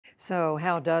So,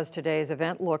 how does today's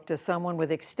event look to someone with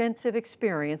extensive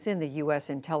experience in the U.S.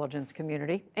 intelligence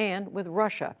community and with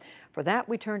Russia? For that,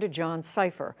 we turn to John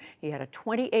Sipher. He had a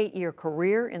 28-year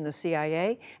career in the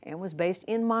CIA and was based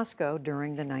in Moscow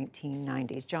during the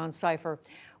 1990s. John Sipher,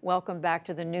 welcome back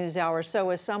to the NewsHour.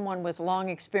 So, as someone with long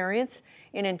experience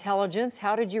in intelligence,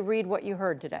 how did you read what you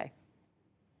heard today?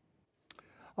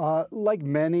 Like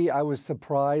many, I was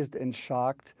surprised and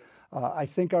shocked. I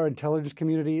think our intelligence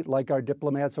community, like our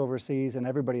diplomats overseas and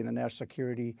everybody in the national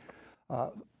security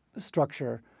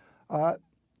structure,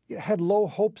 had low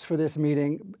hopes for this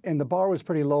meeting, and the bar was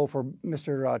pretty low for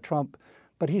Mr. Trump,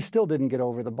 but he still didn't get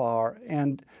over the bar.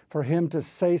 And for him to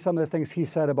say some of the things he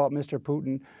said about Mr.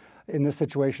 Putin in this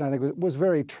situation, I think was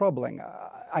very troubling.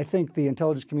 I think the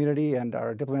intelligence community and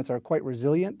our diplomats are quite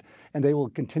resilient, and they will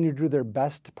continue to do their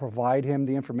best to provide him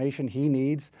the information he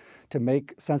needs to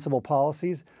make sensible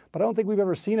policies. But I don't think we've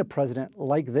ever seen a president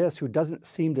like this who doesn't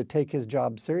seem to take his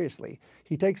job seriously.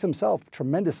 He takes himself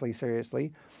tremendously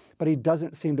seriously, but he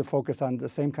doesn't seem to focus on the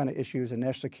same kind of issues and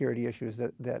national security issues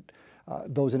that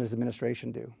those in his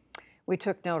administration do. We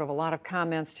took note of a lot of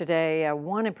comments today.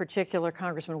 One in particular,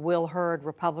 Congressman Will Hurd,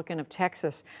 Republican of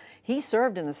Texas. He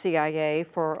served in the CIA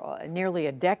for nearly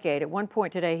a decade. At one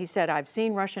point today, he said, "I've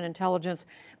seen Russian intelligence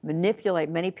manipulate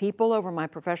many people over my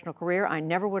professional career. I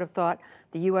never would have thought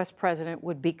the U.S. president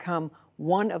would become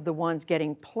one of the ones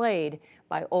getting played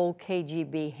by old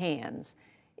KGB hands."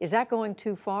 Is that going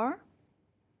too far?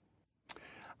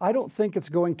 I don't think it's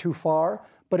going too far,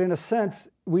 but in a sense,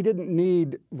 we didn't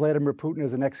need Vladimir Putin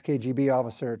as an ex-KGB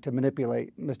officer to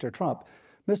manipulate Mr. Trump.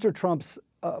 Mr. Trump's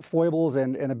foibles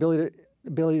and ability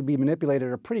to be manipulated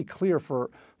are pretty clear for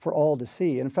all to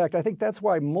see. In fact, I think that's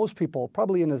why most people,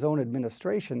 probably in his own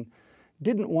administration,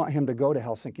 didn't want him to go to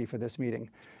Helsinki for this meeting.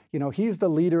 You know, he's the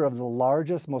leader of the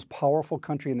largest, most powerful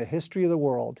country in the history of the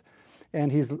world,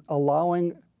 and he's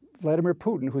allowing Vladimir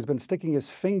Putin, who's been sticking his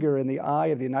finger in the eye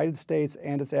of the United States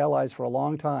and its allies for a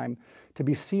long time, to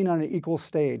be seen on an equal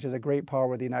stage as a great power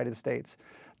with the United States.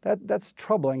 That's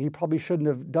troubling. He probably shouldn't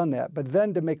have done that. But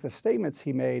then to make the statements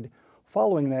he made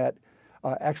following that,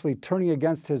 actually turning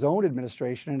against his own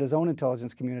administration and his own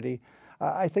intelligence community,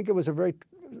 I think it was a very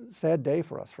sad day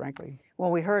for us, frankly.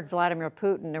 Well, we heard Vladimir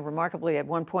Putin remarkably at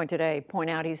one point today point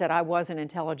out, he said, "I was an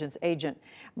intelligence agent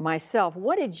myself."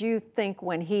 What did you think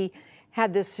when he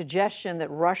had this suggestion that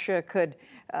Russia could,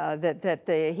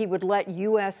 he would let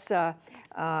U.S.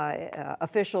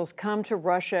 Officials come to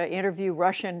Russia, interview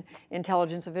Russian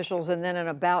intelligence officials, and then in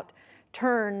about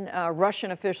turn,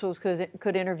 Russian officials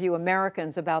could interview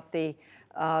Americans about the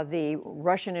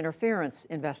Russian interference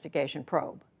investigation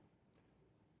probe?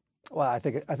 Well, I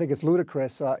think it's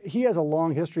ludicrous. He has a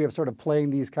long history of sort of playing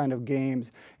these kind of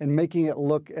games and making it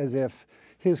look as if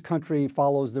his country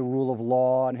follows the rule of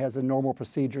law and has the normal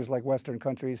procedures like Western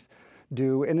countries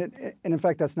do. And in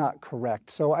fact, that's not correct.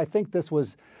 So I think this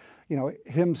was, you know,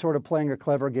 him sort of playing a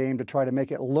clever game to try to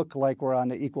make it look like we're on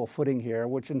the equal footing here,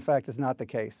 which in fact is not the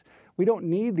case. We don't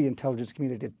need the intelligence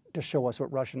community to show us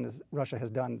what Russia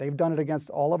has done. They've done it against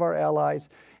all of our allies,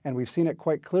 and we've seen it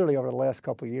quite clearly over the last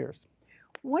couple of years.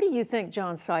 What do you think,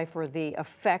 John Sipher, the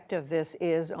effect of this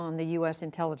is on the U.S.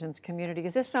 intelligence community?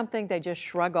 Is this something they just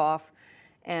shrug off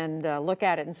and look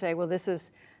at it and say, well, this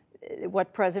is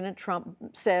what President Trump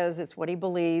says, it's what he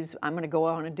believes, I'm going to go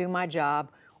on and do my job?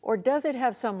 Or does it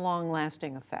have some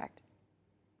long-lasting effect?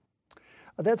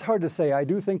 That's hard to say. I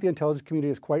do think the intelligence community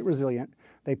is quite resilient.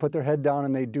 They put their head down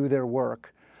and they do their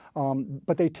work.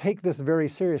 But they take this very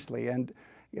seriously, and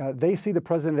they see the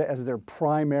president as their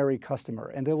primary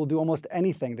customer, and they will do almost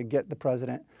anything to get the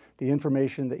president the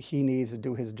information that he needs to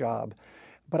do his job.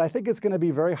 But I think it's going to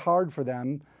be very hard for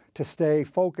them to stay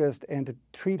focused and to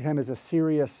treat him as a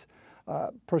serious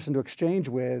person to exchange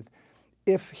with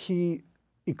if he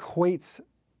equates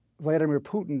Vladimir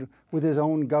Putin with his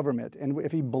own government, and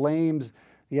if he blames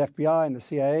the FBI and the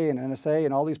CIA and NSA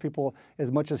and all these people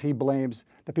as much as he blames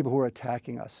the people who are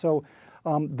attacking us. So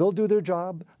they'll do their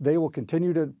job. They will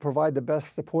continue to provide the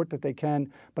best support that they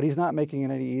can, but he's not making it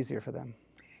any easier for them.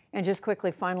 And just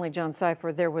quickly, finally, John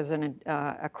Sipher, there was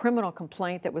a criminal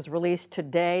complaint that was released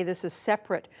today. This is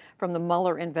separate from the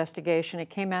Mueller investigation. It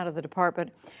came out of the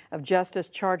Department of Justice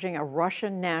charging a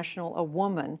Russian national, a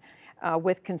woman,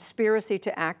 with conspiracy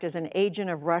to act as an agent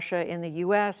of Russia in the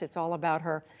U.S. It's all about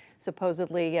her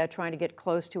supposedly trying to get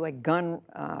close to a gun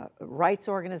rights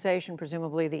organization,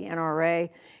 presumably the NRA,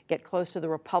 get close to the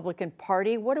Republican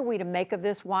Party. What are we to make of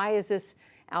this? Why is this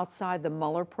outside the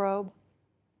Mueller probe?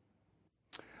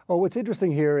 Well, what's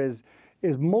interesting here is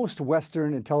most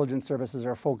Western intelligence services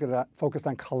are focused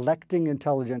on collecting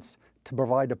intelligence to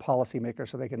provide to policymakers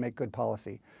so they can make good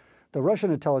policy. The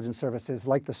Russian intelligence services,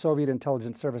 like the Soviet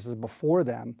intelligence services before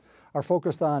them, are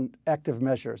focused on active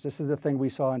measures. This is the thing we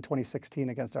saw in 2016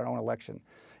 against our own election.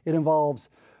 It involves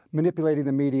manipulating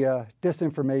the media,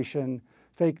 disinformation,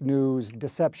 fake news,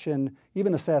 deception,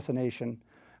 even assassination,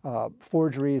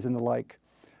 forgeries, and the like.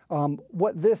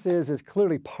 What this is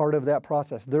clearly part of that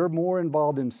process. They're more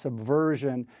involved in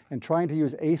subversion and trying to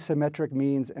use asymmetric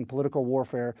means and political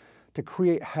warfare to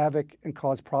create havoc and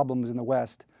cause problems in the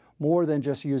West, more than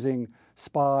just using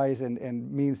spies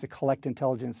and means to collect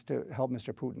intelligence to help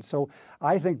Mr. Putin. So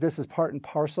I think this is part and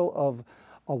parcel of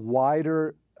a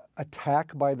wider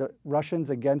attack by the Russians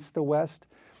against the West.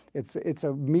 It's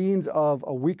a means of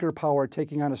a weaker power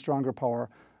taking on a stronger power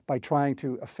by trying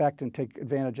to affect and take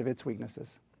advantage of its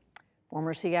weaknesses.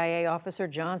 Former CIA officer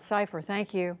John Sipher,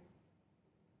 thank you.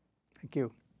 Thank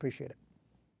you. Appreciate it.